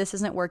just said, "This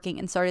isn't working,"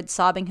 and started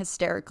sobbing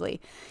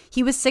hysterically.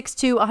 He was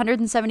 6'2",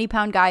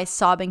 170-pound guy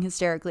sobbing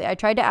hysterically. I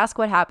tried to ask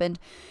what happened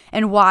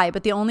and why,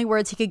 but the only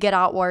words he could get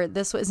out were,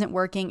 "This isn't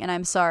working and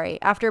I'm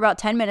sorry." After about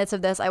 10 minutes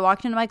of this, I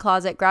walked into my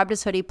closet, grabbed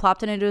his hoodie,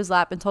 plopped it into his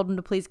lap, and told him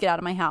to please get out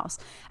of my house.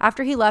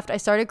 After he left, I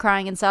started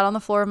crying and sat on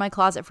the floor of my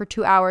closet for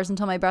 2 hours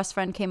until my best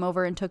friend came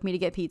over and took me to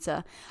get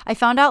pizza. I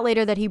found out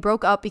later that he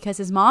broke up because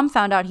his mom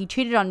found out he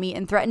cheated on me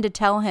and threatened to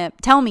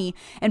tell me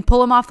and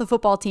pull him off the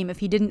football team if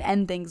he didn't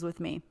end things with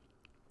me.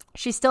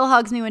 She still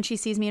hugs me when she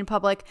sees me in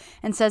public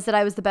and says that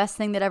I was the best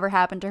thing that ever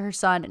happened to her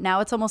son. Now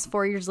it's almost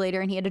 4 years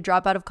later and he had to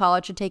drop out of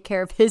college to take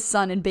care of his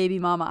son and baby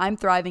mama. I'm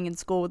thriving in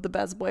school with the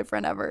best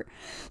boyfriend ever.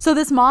 So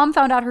this mom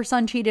found out her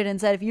son cheated and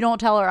said, "If you don't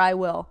tell her, I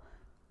will."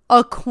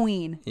 A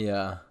queen.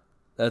 Yeah.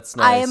 That's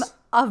nice. I am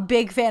a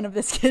big fan of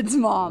this kid's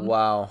mom.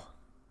 Wow.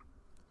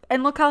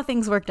 And look how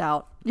things worked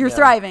out. You're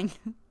thriving.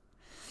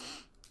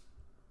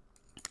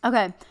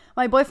 Okay.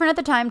 My boyfriend at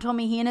the time told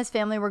me he and his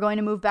family were going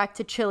to move back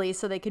to Chile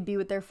so they could be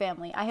with their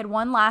family. I had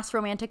one last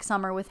romantic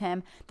summer with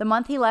him. The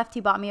month he left,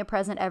 he bought me a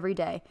present every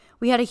day.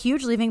 We had a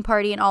huge leaving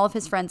party and all of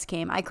his friends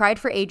came. I cried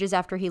for ages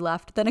after he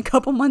left. Then a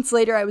couple months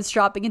later, I was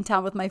shopping in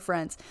town with my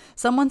friends.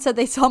 Someone said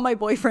they saw my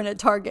boyfriend at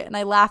Target and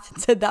I laughed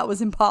and said that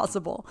was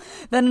impossible.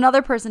 Then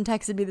another person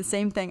texted me the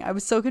same thing. I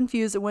was so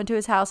confused and went to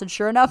his house and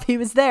sure enough, he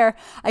was there.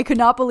 I could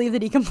not believe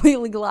that he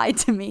completely lied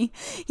to me.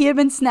 He had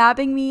been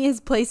snapping me his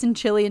place in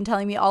Chile and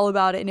telling me all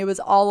about it and it was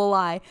all a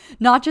lie.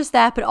 Not just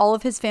that, but all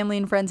of his family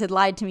and friends had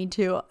lied to me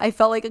too. I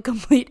felt like a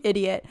complete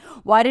idiot.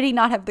 Why did he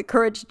not have the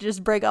courage to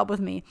just break up with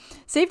me?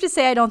 Safe to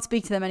say I don't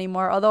speak to them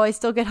anymore, although I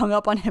still get hung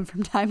up on him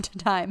from time to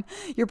time.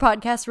 Your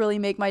podcasts really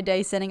make my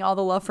day, sending all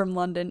the love from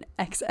London,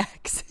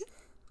 XX.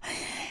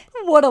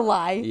 What a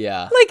lie.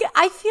 Yeah. Like,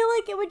 I feel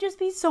like it would just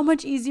be so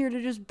much easier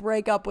to just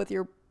break up with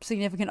your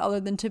significant other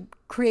than to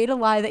create a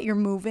lie that you're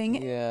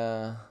moving.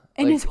 Yeah.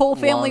 And like his whole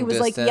family long was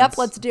distance. like, yep,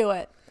 let's do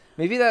it.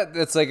 Maybe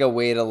that's like a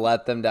way to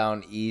let them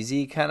down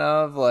easy, kind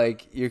of.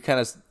 Like, you kind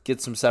of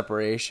get some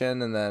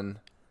separation and then...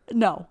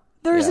 No.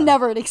 There's Yeah.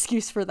 never an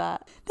excuse for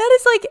that. That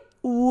is like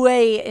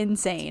way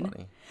insane.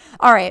 Funny.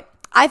 All right.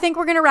 I think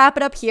we're going to wrap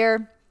it up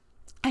here.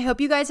 I hope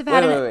you guys have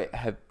had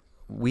Wait.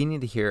 We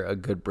need to hear a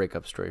good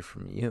breakup story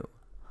from you.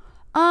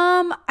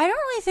 I don't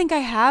really think I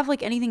have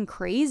like anything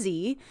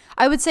crazy.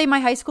 I would say my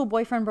high school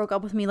boyfriend broke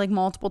up with me like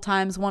multiple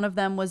times. One of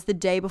them was the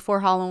day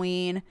before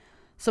Halloween.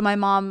 So my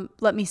mom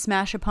let me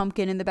smash a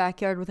pumpkin in the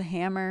backyard with a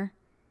hammer.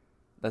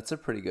 That's a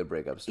pretty good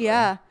breakup story.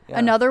 Yeah.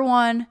 Another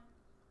one,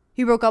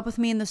 he broke up with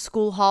me in the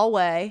school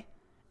hallway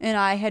and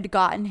I had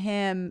gotten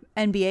him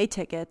NBA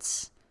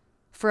tickets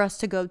for us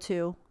to go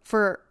to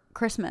for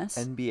Christmas.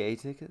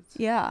 NBA tickets?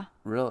 Yeah.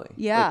 Really?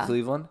 Yeah. Like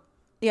Cleveland?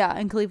 Yeah,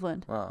 in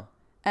Cleveland. Wow.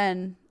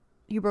 And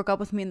he broke up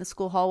with me in the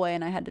school hallway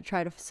and I had to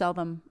try to sell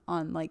them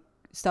on like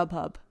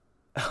StubHub.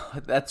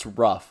 That's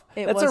rough.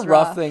 That's was a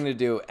rough rough. thing to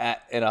do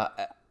at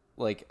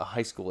a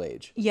high school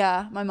age.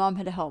 Yeah, my mom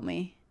had to help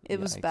me. It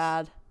was Yikes.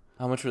 bad.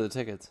 How much were the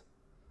tickets?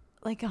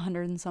 Like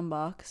 $100 and some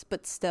bucks,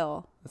 but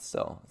still It's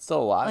still a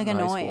lot. like in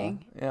high school.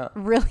 annoying. Yeah.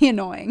 Really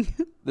annoying.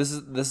 This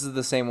is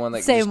the same one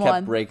that Same just kept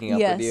one. breaking up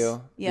Yes. with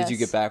you. Did you Yes.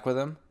 get back with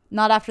him?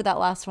 Not after that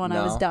last one.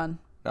 I was No. done.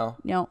 No.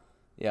 No.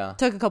 Yeah.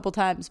 Took a couple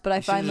times, but I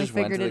You should've finally just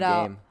went figured to it the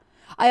out. game.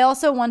 I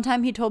also, one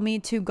time he told me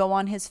to go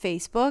on his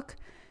Facebook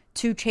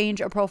to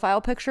change a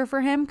profile picture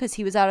for him because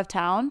he was out of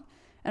town.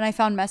 And I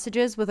found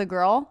messages with a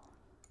girl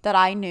that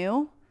I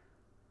knew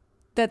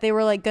that they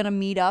were like going to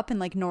meet up in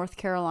like North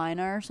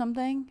Carolina or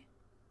something.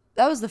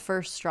 That was the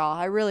first straw.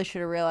 I really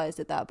should have realized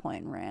at that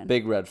point and ran.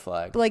 Big red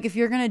flag. But like, if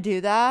you're going to do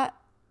that,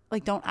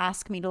 like, don't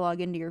ask me to log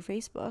into your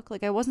Facebook.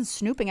 Like, I wasn't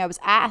snooping. I was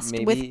asked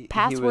with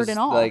password and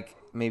all. Like,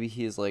 maybe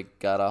he's like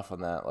got off on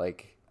that.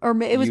 Like, or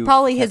it was you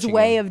probably his catching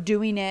way him. of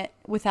doing it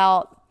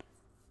without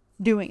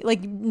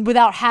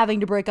having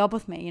to break up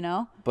with me, you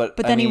know? But,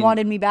 But I then he mean,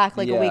 wanted me back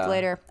like a week yeah.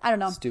 later. I don't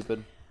know.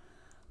 Stupid.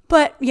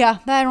 But yeah,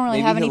 I don't really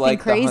Maybe have he anything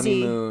liked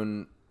crazy.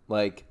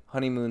 the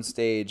honeymoon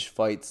stage,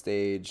 fight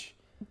stage,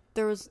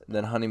 There was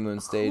then honeymoon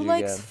stage who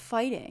likes again.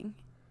 fighting?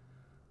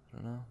 I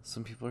don't know.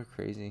 Some people are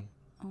crazy.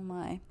 Oh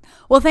my.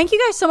 Well, thank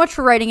you guys so much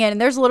for writing in.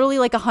 And there's literally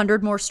like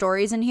 100 more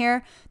stories in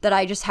here that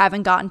I just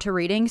haven't gotten to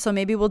reading. So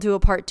maybe we'll do a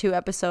part 2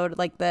 episode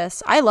like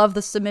this. I love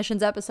the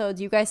submissions episodes.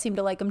 You guys seem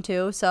to like them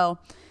too. So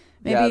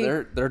maybe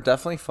They're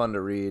definitely fun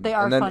to read. They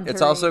are and then fun to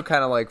it's also read.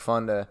 kind of like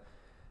fun to,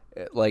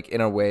 like, in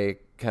a way,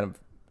 kind of.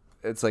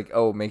 It's like,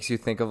 oh, it makes you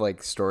think of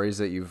like stories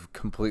that you've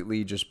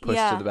completely just pushed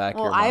to the back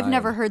of your mind. I've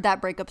never heard that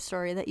breakup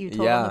story that you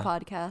told on the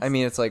podcast. I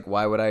mean, it's like,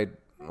 why would I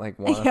like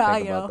want to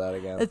think about that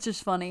again? It's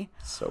just funny.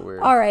 So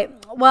weird. All right.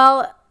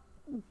 Well,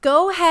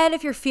 go ahead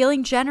if you're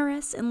feeling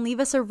generous and leave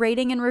us a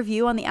rating and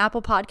review on the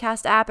Apple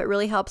Podcast app. It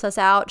really helps us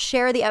out.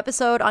 Share the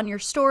episode on your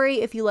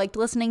story if you liked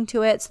listening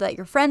to it so that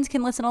your friends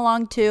can listen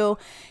along too.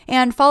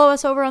 And follow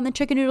us over on the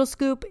Chicken Noodle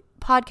Scoop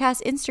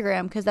podcast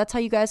Instagram because that's how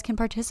you guys can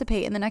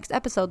participate in the next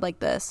episode like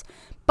this.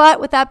 But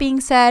with that being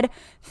said,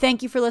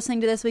 thank you for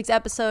listening to this week's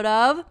episode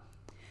of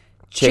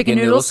Chicken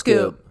Noodle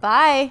Scoop.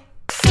 Bye.